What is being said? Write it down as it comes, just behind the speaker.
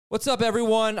What's up,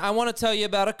 everyone? I want to tell you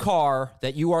about a car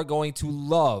that you are going to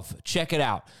love. Check it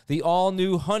out. The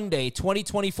all-new Hyundai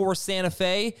 2024 Santa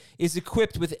Fe is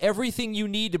equipped with everything you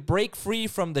need to break free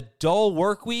from the dull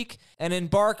work week and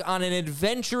embark on an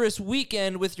adventurous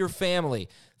weekend with your family.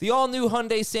 The all-new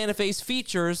Hyundai Santa Fe's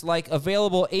features like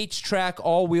available H-Track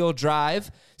all-wheel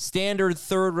drive, standard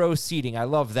third-row seating, I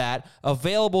love that,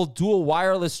 available dual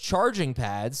wireless charging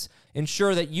pads,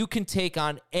 ensure that you can take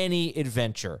on any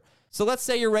adventure. So let's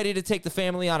say you're ready to take the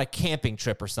family on a camping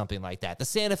trip or something like that. The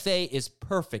Santa Fe is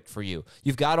perfect for you.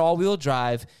 You've got all-wheel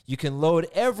drive. You can load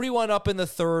everyone up in the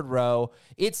third row.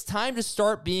 It's time to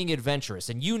start being adventurous,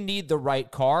 and you need the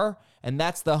right car, and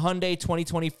that's the Hyundai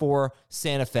 2024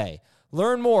 Santa Fe.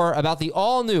 Learn more about the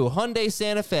all-new Hyundai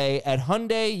Santa Fe at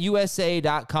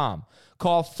HyundaiUSA.com.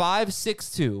 Call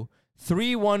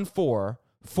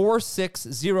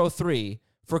 562-314-4603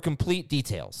 for complete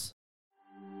details.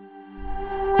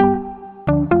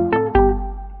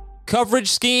 Coverage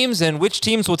schemes and which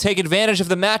teams will take advantage of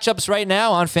the matchups right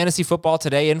now on Fantasy Football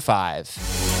Today in 5.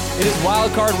 It is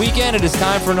wildcard weekend. It is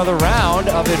time for another round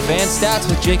of advanced stats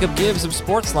with Jacob Gibbs of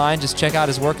Sportsline. Just check out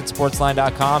his work at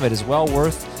sportsline.com. It is well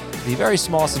worth the very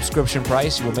small subscription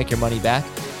price. You will make your money back.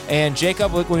 And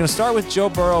Jacob, we're going to start with Joe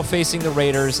Burrow facing the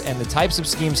Raiders and the types of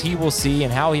schemes he will see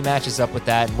and how he matches up with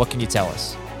that. And what can you tell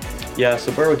us? Yeah,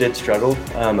 so Burrow did struggle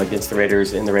against the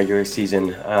Raiders in the regular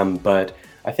season, but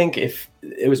I think if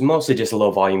it was mostly just a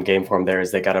low volume game for him there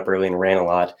as they got up early and ran a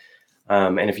lot.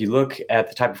 And if you look at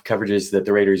the type of coverages that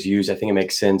the Raiders use, I think it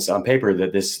makes sense on paper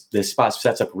that this spot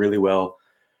sets up really well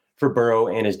for Burrow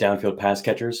and his downfield pass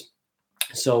catchers.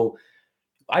 So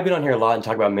I've been on here a lot and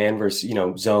talk about man versus,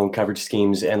 zone coverage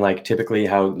schemes and like typically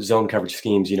how zone coverage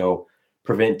schemes,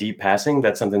 prevent deep passing.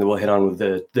 That's something that we'll hit on with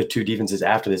the two defenses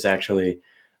after this actually.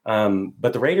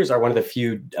 But the Raiders are one of the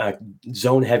few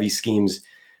zone heavy schemes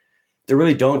they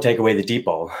really don't take away the deep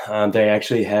ball. They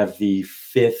actually have the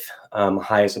fifth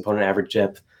highest opponent average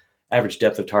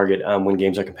depth of target when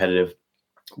games are competitive,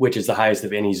 which is the highest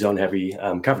of any zone-heavy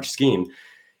coverage scheme.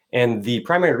 And the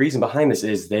primary reason behind this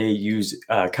is they use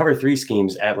cover three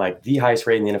schemes at like the highest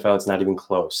rate in the NFL. It's not even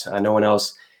close. No one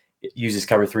else uses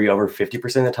cover three over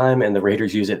 50% of the time, and the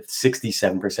Raiders use it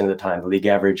 67% of the time. The league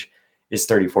average is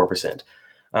 34%.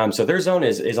 So their zone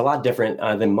is a lot different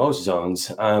than most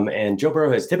zones. And Joe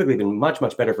Burrow has typically been much,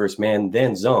 much better versus man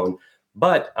than zone.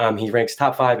 But he ranks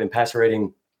top 5 in passer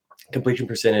rating, completion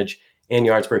percentage, and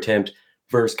yards per attempt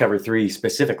versus cover 3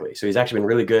 specifically. So he's actually been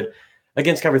really good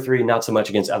against cover 3, not so much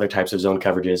against other types of zone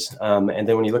coverages. And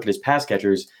then when you look at his pass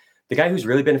catchers, the guy who's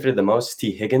really benefited the most is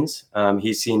T. Higgins.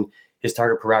 He's seen his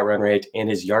target per route run rate and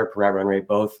his yard per route run rate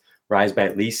both rise by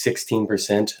at least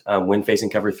 16% when facing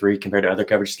cover 3 compared to other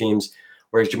coverage schemes.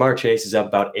 Whereas Jamar Chase is up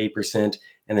about 8%,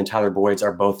 and then Tyler Boyd's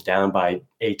are both down by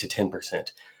 8 to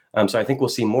 10%. So I think we'll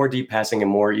see more deep passing and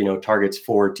more, targets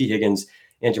for T. Higgins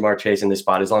and Jamar Chase in this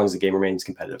spot as long as the game remains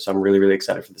competitive. So I'm really, really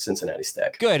excited for the Cincinnati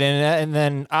stack. Good. And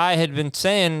then I had been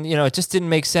saying, it just didn't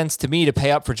make sense to me to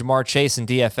pay up for Jamar Chase in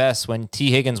DFS when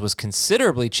T. Higgins was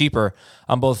considerably cheaper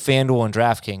on both FanDuel and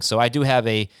DraftKings. So I do have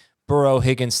a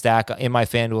Burrow-Higgins stack in my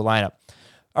FanDuel lineup.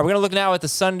 All right, we're going to look now at the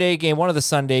Sunday game, one of the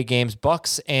Sunday games,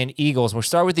 Bucs and Eagles. We'll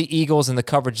start with the Eagles and the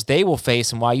coverage they will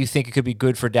face and why you think it could be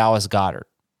good for Dallas Goedert.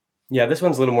 Yeah, this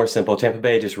one's a little more simple. Tampa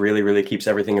Bay just really, really keeps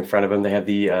everything in front of them. They have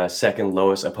the second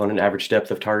lowest opponent average depth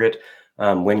of target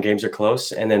when games are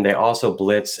close. And then they also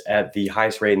blitz at the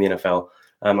highest rate in the NFL,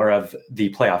 or of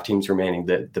the playoff teams remaining,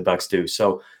 the Bucs do.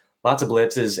 So lots of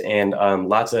blitzes and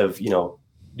lots of,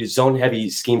 zone-heavy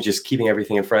schemes just keeping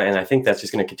everything in front. And I think that's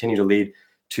just going to continue to lead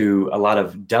to a lot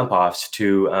of dump-offs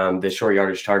to the short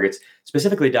yardage targets.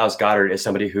 Specifically, Dallas Goedert is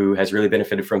somebody who has really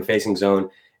benefited from facing zone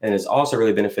and has also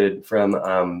really benefited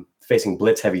from facing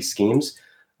blitz-heavy schemes.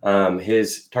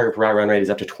 His target per route run rate is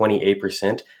up to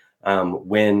 28%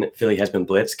 when Philly has been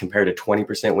blitzed compared to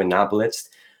 20% when not blitzed,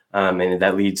 and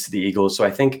that leads to the Eagles. So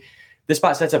I think this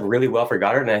spot sets up really well for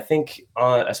Goedert, and I think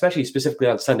especially specifically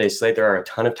on Sunday's slate, there are a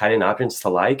ton of tight end options to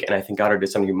like, and I think Goedert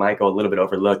is somebody who might go a little bit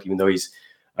overlooked, even though he's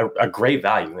a great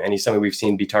value, and he's something we've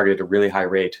seen be targeted at a really high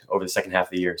rate over the second half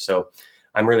of the year. So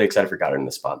I'm really excited for Goedert in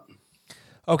this spot.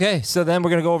 Okay, so then we're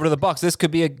going to go over to the Bucs. This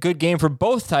could be a good game for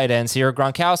both tight ends here.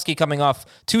 Gronkowski coming off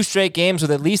 2 straight games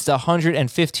with at least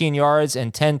 115 yards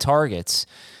and 10 targets.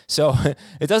 So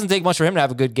it doesn't take much for him to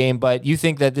have a good game, but you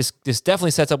think that this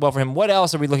definitely sets up well for him. What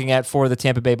else are we looking at for the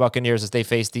Tampa Bay Buccaneers as they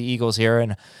face the Eagles here?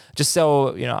 And just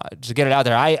so, to get it out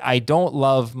there, I don't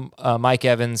love Mike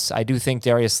Evans. I do think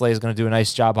Darius Slay is going to do a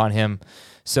nice job on him.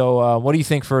 So what do you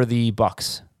think for the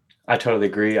Bucs? I totally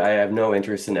agree. I have no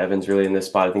interest in Evans really in this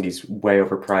spot. I think he's way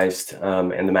overpriced,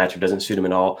 and the matchup doesn't suit him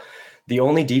at all. The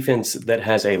only defense that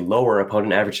has a lower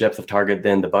opponent average depth of target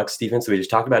than the Bucs defense that we just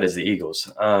talked about is the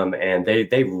Eagles. And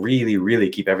they really, really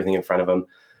keep everything in front of them.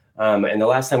 And the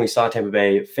last time we saw Tampa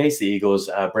Bay face the Eagles,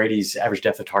 Brady's average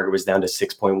depth of target was down to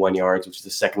 6.1 yards, which is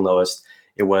the second lowest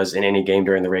it was in any game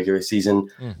during the regular season.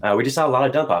 We just saw a lot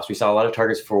of dump offs. We saw a lot of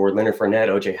targets for Leonard Fournette,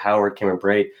 O.J. Howard, Cameron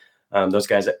Brate. Those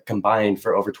guys combined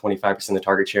for over 25% of the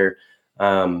target share.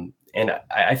 And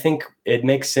I think it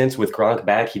makes sense with Gronk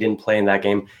back. He didn't play in that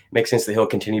game. It makes sense that he'll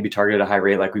continue to be targeted at a high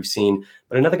rate like we've seen.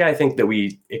 But another guy I think that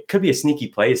it could be a sneaky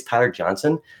play is Tyler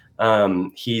Johnson.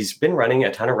 He's been running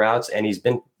a ton of routes, and he's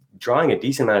been drawing a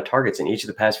decent amount of targets in each of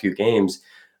the past few games.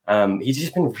 He's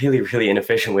just been really, really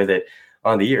inefficient with it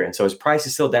on the year. And so his price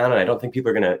is still down, and I don't think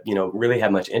people are going to, really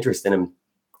have much interest in him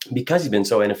because he's been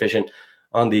so inefficient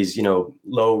on these,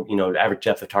 low, average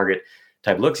depth of target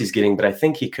type looks he's getting. But I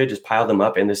think he could just pile them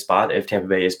up in this spot if Tampa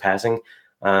Bay is passing.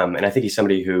 And I think he's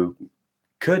somebody who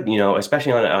could,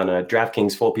 especially on a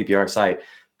DraftKings full PPR site,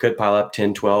 could pile up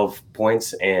 10, 12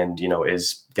 points and,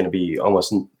 is going to be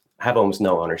almost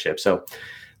no ownership. So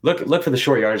look for the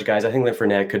short yardage guys. I think Leonard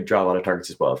Fournette could draw a lot of targets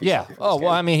as well. Yeah. Oh,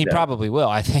 well, I mean, he probably will.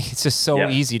 I think it's just so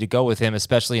easy to go with him,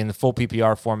 especially in the full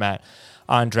PPR format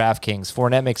on DraftKings.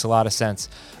 Fournette makes a lot of sense.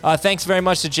 Thanks very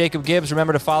much to Jacob Gibbs.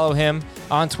 Remember to follow him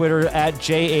on Twitter at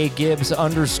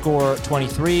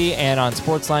JAGibbs_23 and on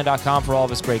sportsline.com for all of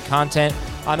his great content.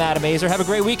 I'm Adam Azer. Have a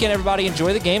great weekend, everybody.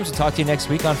 Enjoy the games. We'll talk to you next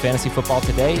week on Fantasy Football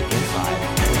Today in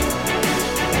 5.